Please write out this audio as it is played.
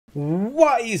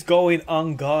What is going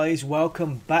on, guys?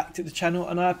 Welcome back to the channel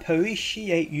and I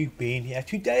appreciate you being here.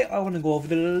 Today I want to go over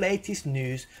the latest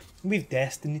news with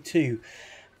Destiny 2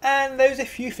 and there's a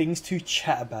few things to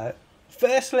chat about.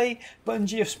 Firstly,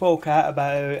 Bungie have spoke out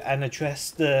about and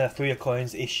addressed the 3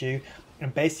 coins issue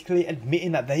and basically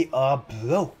admitting that they are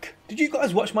broke. Did you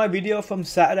guys watch my video from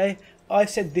Saturday? I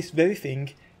said this very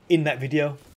thing in that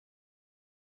video.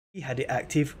 He had it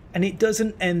active and it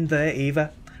doesn't end there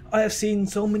either. I have seen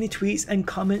so many tweets and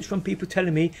comments from people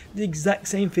telling me the exact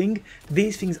same thing.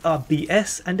 These things are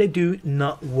BS and they do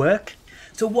not work.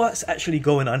 So what's actually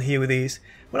going on here with these?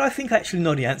 Well, I think I actually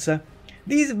know the answer.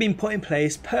 These have been put in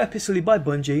place purposely by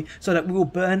Bungie so that we will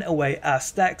burn away our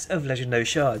stacks of legendary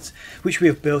shards, which we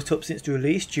have built up since the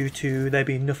release due to there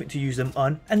being nothing to use them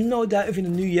on. And no doubt within the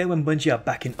new year when Bungie are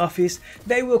back in office,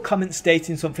 they will comment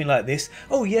stating something like this: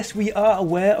 "Oh yes, we are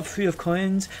aware of 3 of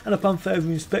coins and upon further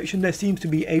inspection there seems to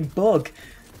be a bug.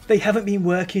 They haven't been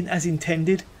working as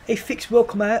intended. A fix will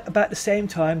come out about the same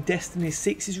time Destiny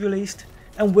 6 is released.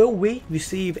 And will we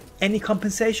receive any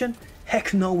compensation?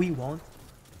 Heck no, we won't."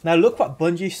 Now look what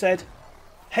Bungie said.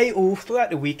 "Hey all,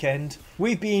 throughout the weekend,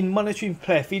 we've been monitoring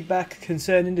player feedback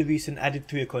concerning the recent added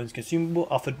 3 coins consumable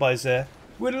offered by Xur.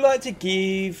 We'd like to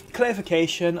give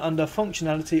clarification on the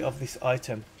functionality of this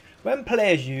item. When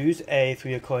players use a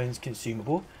 3 coins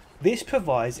consumable, this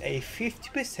provides a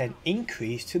 50%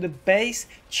 increase to the base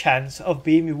chance of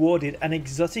being rewarded an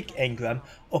exotic engram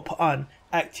upon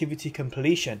activity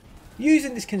completion.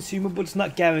 Using this consumable does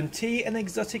not guarantee an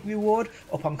exotic reward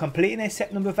upon completing a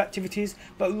set number of activities,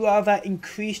 but rather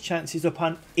increase chances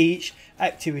upon each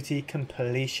activity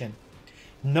completion.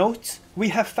 Note, we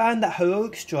have found that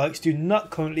heroic strikes do not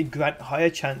currently grant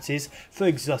higher chances for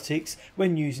exotics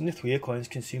when using the 3 coins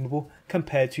consumable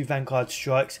compared to Vanguard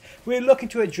strikes. We are looking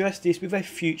to address this with a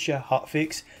future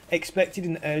hotfix expected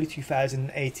in early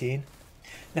 2018.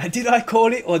 Now, did I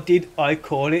call it or did I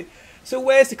call it? So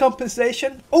where's the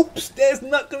compensation? Oops, there's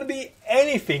not going to be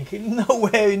anything.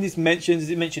 Nowhere in this does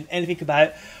it mention anything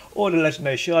about all the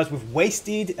legendary shards we've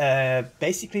wasted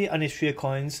basically on these 3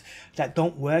 coins that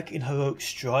don't work in heroic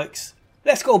strikes.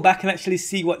 Let's go back and actually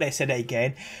see what they said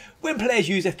again. When players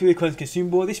use a 3 coins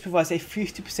consumable, this provides a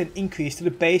 50% increase to the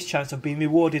base chance of being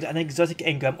rewarded an exotic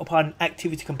engram upon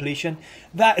activity completion.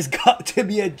 That has got to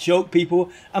be a joke, people.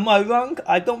 Am I wrong?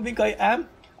 I don't think I am.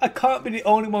 I can't be the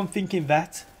only one thinking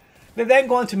that. They then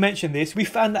go on to mention this: "We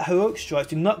found that heroic strikes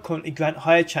do not currently grant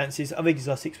higher chances of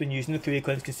exotics when using the 3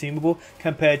 coins consumable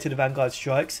compared to the Vanguard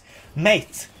strikes."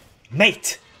 Mate,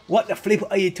 what the flip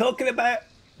are you talking about?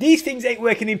 These things ain't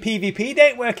working in PvP,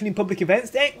 they ain't working in public events,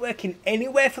 they ain't working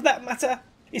anywhere for that matter.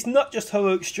 It's not just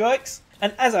heroic strikes.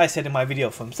 And as I said in my video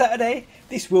from Saturday,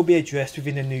 this will be addressed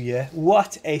within the new year.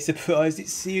 What a surprise, it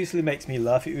seriously makes me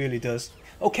laugh, it really does.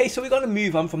 Okay, so we're going to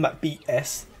move on from that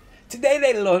BS. Today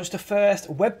they launched the first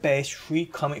web-based free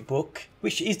comic book,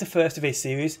 which is the first of a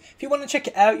series. If you want to check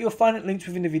it out, you'll find it linked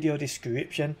within the video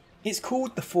description. It's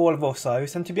called The Fall of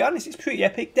Osiris, and to be honest, it's pretty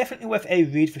epic, definitely worth a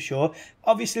read for sure.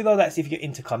 Obviously though, that's if you're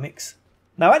into comics.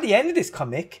 Now at the end of this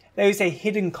comic, there is a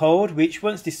hidden code which,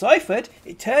 once deciphered,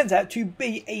 it turns out to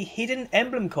be a hidden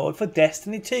emblem code for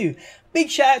Destiny 2. Big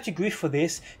shout out to Griff for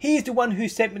this. He is the one who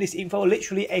sent me this info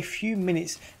literally a few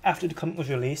minutes after the comic was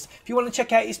released. If you want to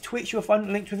check out his Twitch, you'll find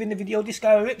it linked within the video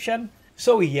description.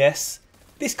 So yes,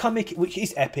 this comic, which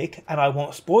is epic, and I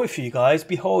won't spoil it for you guys,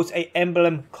 beholds a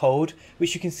emblem code,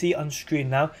 which you can see on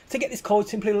screen now. To get this code,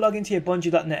 simply log into your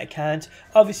Bungie.net account.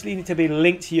 Obviously, you need to be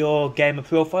linked to your gamer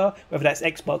profile, whether that's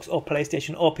Xbox or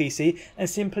PlayStation or PC, and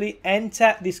simply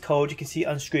enter this code you can see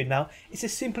on screen now. It's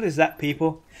as simple as that,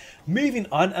 people. Moving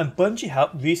on, and Bungie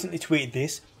Help recently tweeted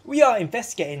this: "We are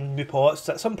investigating reports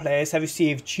that some players have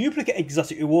received duplicate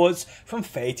exotic rewards from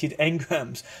fated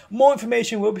engrams. More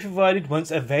information will be provided once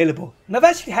available." And I've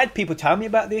actually had people tell me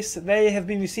about this. They have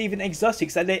been receiving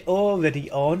exotics that they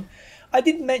already own. I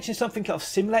did mention something of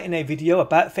similar in a video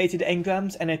about fated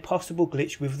engrams and a possible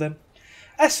glitch with them.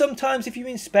 As sometimes if you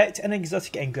inspect an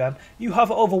exotic engram, you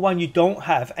hover over one you don't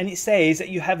have and it says that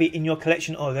you have it in your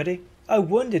collection already. I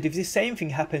wondered if the same thing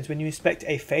happens when you inspect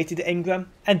a fated engram.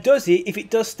 And does it, if it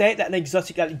does state that an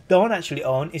exotic that you don't actually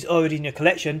own is already in your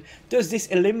collection, does this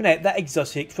eliminate that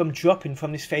exotic from dropping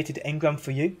from this fated engram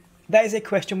for you? That is a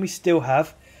question we still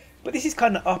have. But this is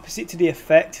kind of opposite to the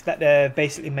effect that they're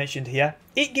basically mentioned here.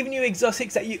 It giving you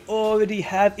exotics that you already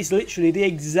have is literally the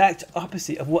exact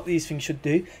opposite of what these things should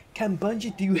do. Can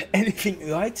Bungie do anything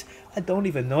right? I don't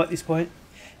even know at this point.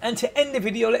 And to end the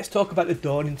video, let's talk about the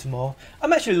Dawning some more.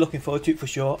 I'm actually looking forward to it for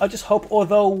sure. I just hope,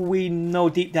 although we know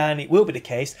deep down it will be the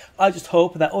case, I just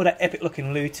hope that all that epic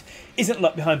looking loot isn't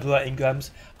locked behind bright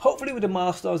engrams. Hopefully with the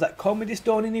milestones that come with this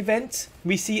Dawning event,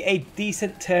 we see a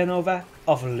decent turnover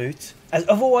of loot. As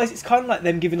otherwise it's kind of like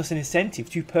them giving us an incentive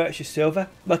to purchase silver,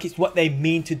 like it's what they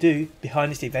mean to do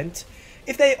behind this event.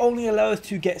 If they only allow us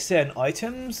to get certain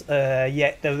items,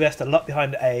 yet the rest are locked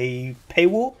behind a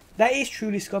paywall, that is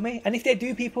truly scummy. And if they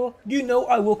do, people, you know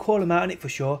I will call them out on it for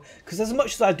sure. Because as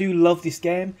much as I do love this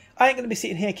game, I ain't going to be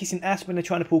sitting here kissing ass when they're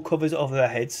trying to pull covers over their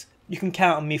heads. You can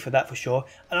count on me for that for sure.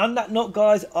 And on that note,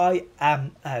 guys, I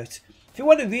am out. If you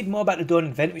want to read more about the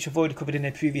Dawning event, which I've already covered in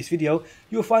a previous video,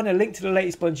 you'll find a link to the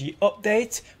latest Bungie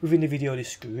update within the video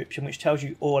description, which tells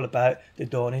you all about the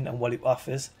Dawning and what it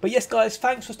offers. But yes guys,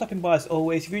 thanks for stopping by as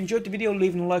always. If you enjoyed the video,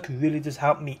 leaving a like really does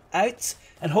help me out.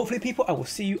 And hopefully people, I will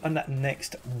see you on that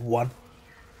next one.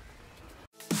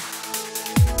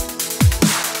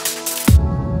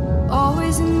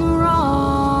 Always in the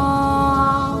wrong,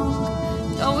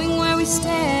 knowing where we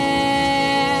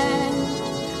stand,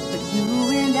 but you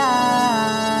and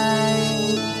I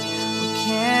will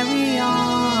carry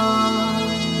on.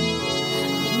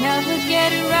 We never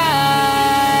get it right.